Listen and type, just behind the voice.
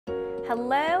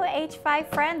Hello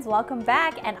H5 friends, welcome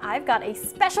back, and I've got a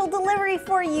special delivery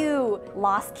for you.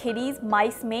 Lost Kitties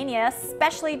Mice Mania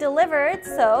specially delivered,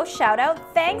 so shout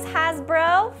out thanks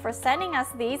Hasbro for sending us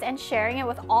these and sharing it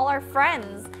with all our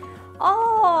friends.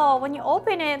 Oh, when you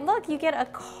open it, look, you get a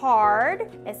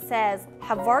card. It says,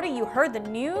 "Have already you heard the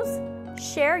news?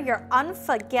 Share your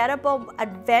unforgettable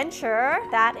adventure."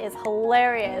 That is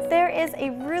hilarious. There is a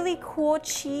really cool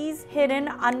cheese hidden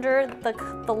under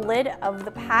the lid of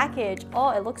the package. Oh,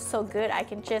 it looks so good. I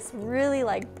can just really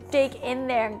like dig in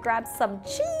there and grab some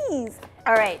cheese.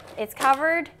 All right, it's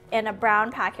covered in a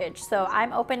brown package. So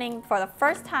I'm opening for the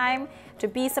first time to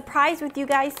be surprised with you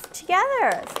guys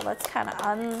together. So let's kind of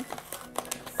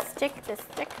unstick the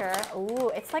sticker. Ooh,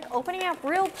 it's like opening up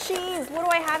real cheese. What do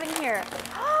I have in here?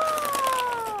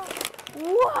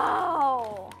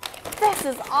 Whoa, this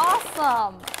is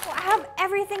awesome. I have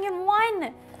everything in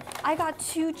one. I got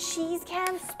 2 cheese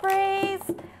can sprays.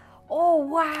 Oh,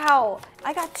 wow.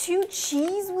 I got 2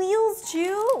 cheese wheels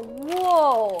too.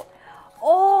 Whoa.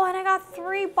 Oh, and I got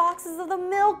 3 boxes of the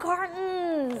milk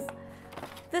cartons.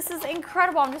 This is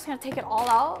incredible. I'm just gonna take it all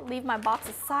out, leave my box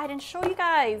aside, and show you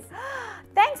guys.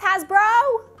 Thanks,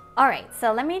 Hasbro. All right,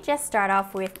 so let me just start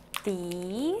off with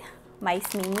the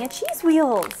Mice Mania cheese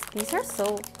wheels. These are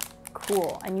so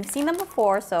cool, and you've seen them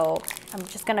before, so I'm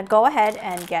just gonna go ahead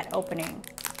and get opening.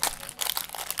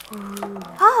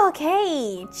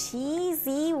 Okay,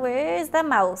 cheesy, where's the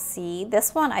mousey?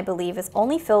 This one, I believe, is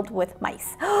only filled with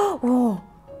mice. Ooh,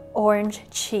 orange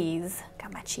cheese.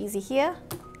 Got my cheesy here.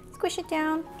 Squish it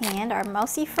down. And our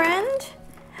mousey friend.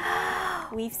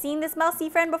 We've seen this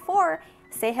mousey friend before.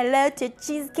 Say hello to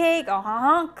cheesecake.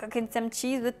 Cooking some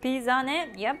cheese with peas on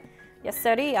it. Yep. Yes,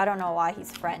 sirree. I don't know why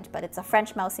he's French, but it's a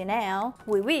French mousey now.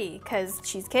 Oui, oui, because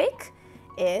cheesecake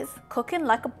is cooking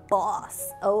like a boss.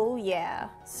 Oh yeah.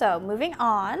 So moving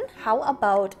on, how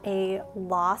about a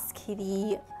lost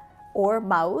kitty or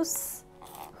mouse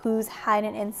who's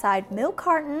hiding inside milk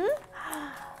carton?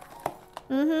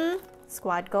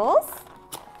 Squad goals.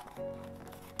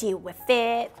 Deal with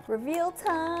it. Reveal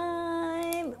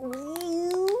time.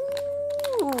 Ooh,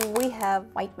 we have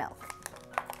white milk.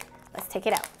 Let's take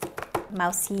it out.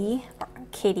 Mousey or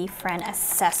kitty friend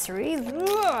accessories.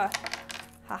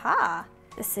 Haha.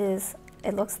 This is,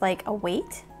 it looks like a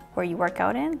weight where you work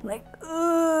out in. Like,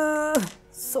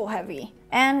 so heavy.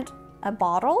 And a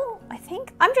bottle, I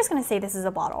think. I'm just gonna say this is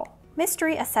a bottle.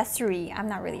 Mystery accessory, I'm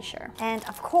not really sure. And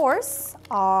of course,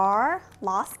 our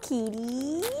lost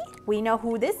kitty. We know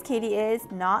who this kitty is,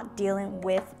 not dealing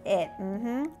with it.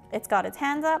 It's got its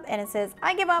hands up and it says,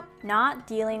 "I give up." Not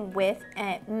dealing with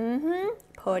it.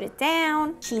 Put it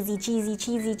down. Cheesy, cheesy,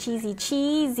 cheesy, cheesy,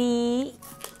 cheesy.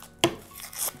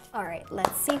 All right,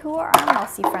 let's see who are our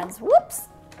mousey friends. Whoops,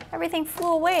 everything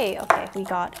flew away. Okay, we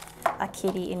got a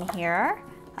kitty in here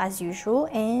as usual,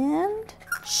 and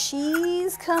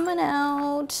cheese coming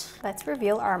out. Let's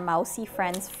reveal our mousey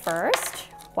friends first.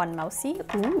 One mousey.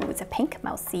 Ooh, it's a pink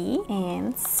mousey.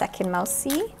 And second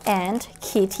mousey. And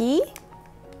kitty.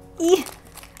 Oops.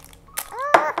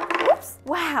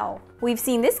 Wow. We've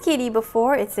seen this kitty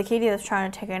before. It's the kitty that's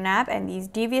trying to take a nap, and these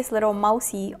devious little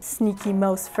mousey sneaky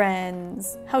mouse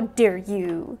friends. How dare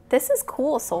you? This is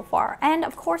cool so far. And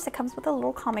of course it comes with a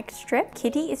little comic strip.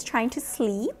 Kitty is trying to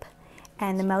sleep,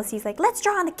 and the mousey's like, "Let's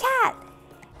draw on the cat."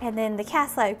 And then the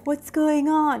cat's like, "What's going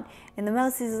on?" And the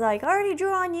mouse is like, "I already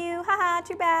drew on you. Haha,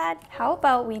 too bad." How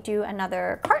about we do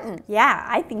another carton? Yeah,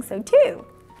 I think so too.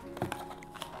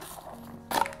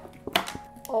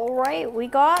 All right, we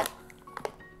got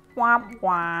womp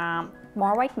womp.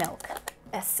 More white milk.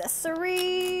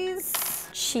 Accessories.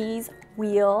 Cheese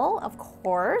wheel, of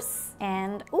course.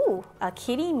 And ooh, a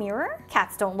kitty mirror.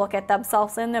 Cats don't look at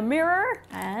themselves in the mirror.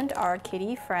 And our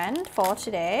kitty friend for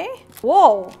today.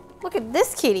 Whoa. Look at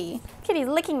this kitty. Kitty's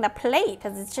licking the plate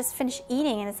because it's just finished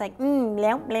eating and it's like,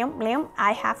 blam, blam, blam.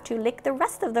 I have to lick the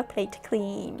rest of the plate to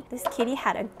clean. This kitty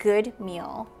had a good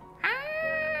meal.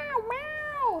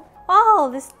 Oh,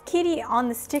 this kitty on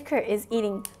the sticker is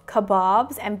eating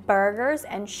kebabs and burgers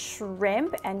and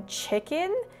shrimp and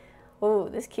chicken. Oh,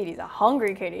 this kitty's a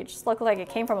hungry kitty. It just looked like it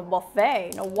came from a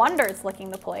buffet. No wonder it's licking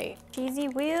the plate. Cheesy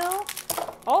wheel.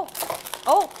 Oh,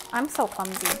 I'm so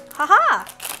clumsy. Haha.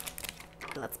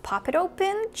 Let's pop it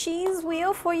open. Cheese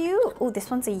wheel for you. Oh, this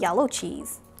one's a yellow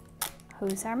cheese.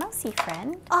 Who's our mousey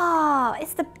friend? Ah,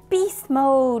 it's the beast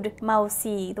mode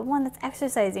mousey, the one that's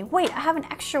exercising. Wait, I have an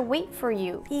extra weight for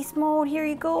you. Beast mode, here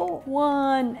you go.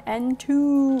 1 and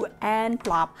 2 and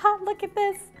plop. Ha, look at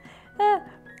this.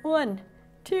 1,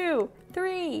 2,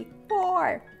 3,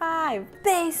 4, 5.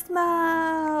 Beast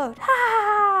mode.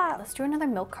 Ha! Let's do another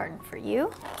milk carton for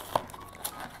you.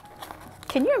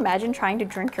 Can you imagine trying to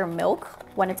drink your milk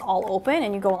when it's all open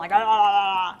and you go like,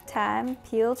 ah? Time,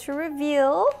 peel to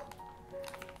reveal.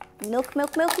 Milk,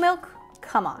 milk, milk, milk.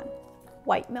 Come on,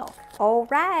 white milk. All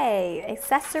right,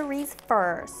 accessories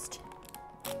first.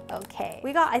 Okay,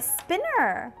 we got a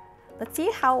spinner. Let's see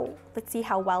how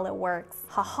well it works.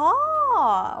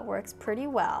 Haha, works pretty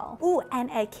well. Ooh,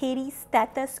 and a kitty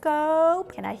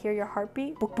stethoscope. Can I hear your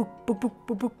heartbeat? Boop, boop, boop, boop,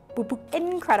 boop, boop, boop, boop.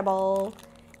 Incredible.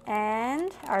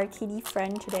 And our kitty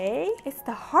friend today is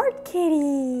the heart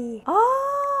kitty.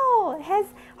 Oh, it has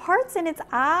hearts in its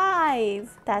eyes.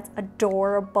 That's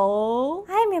adorable.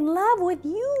 I'm in love with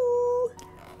you.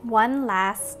 One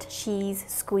last cheese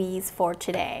squeeze for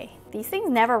today. These things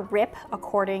never rip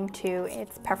according to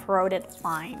its perforated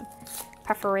line.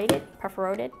 Perforated.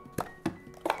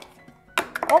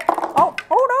 Oh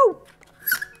no!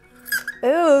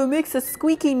 Ew, it makes a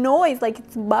squeaky noise like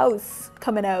it's mouse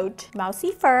coming out. Mousy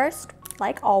first,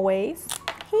 like always.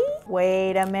 Hey,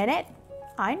 wait a minute.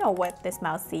 I know what this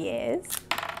mousy is.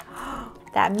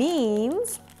 That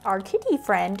means our kitty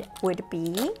friend would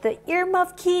be the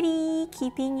earmuff kitty,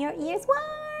 keeping your ears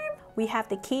warm. We have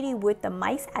the kitty with the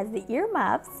mice as the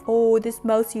earmuffs. Oh, this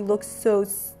mousy looks so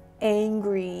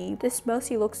angry. This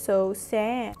mousy looks so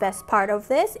sad. Best part of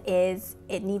this is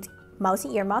it needs mousy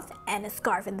earmuffs and a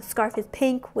scarf, and the scarf is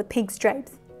pink with pink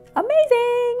stripes.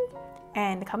 Amazing!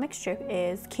 And the comic strip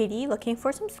is kitty looking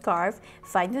for some scarf,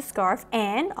 finds a scarf,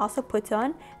 and also puts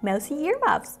on mousy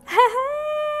earmuffs.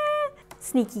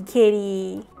 Sneaky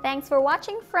kitty. Thanks for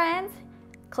watching, friends.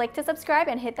 Click to subscribe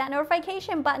and hit that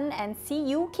notification button, and see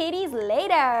you kitties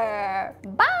later.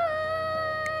 Bye!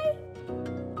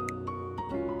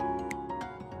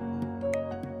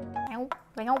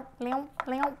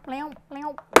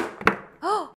 Oh!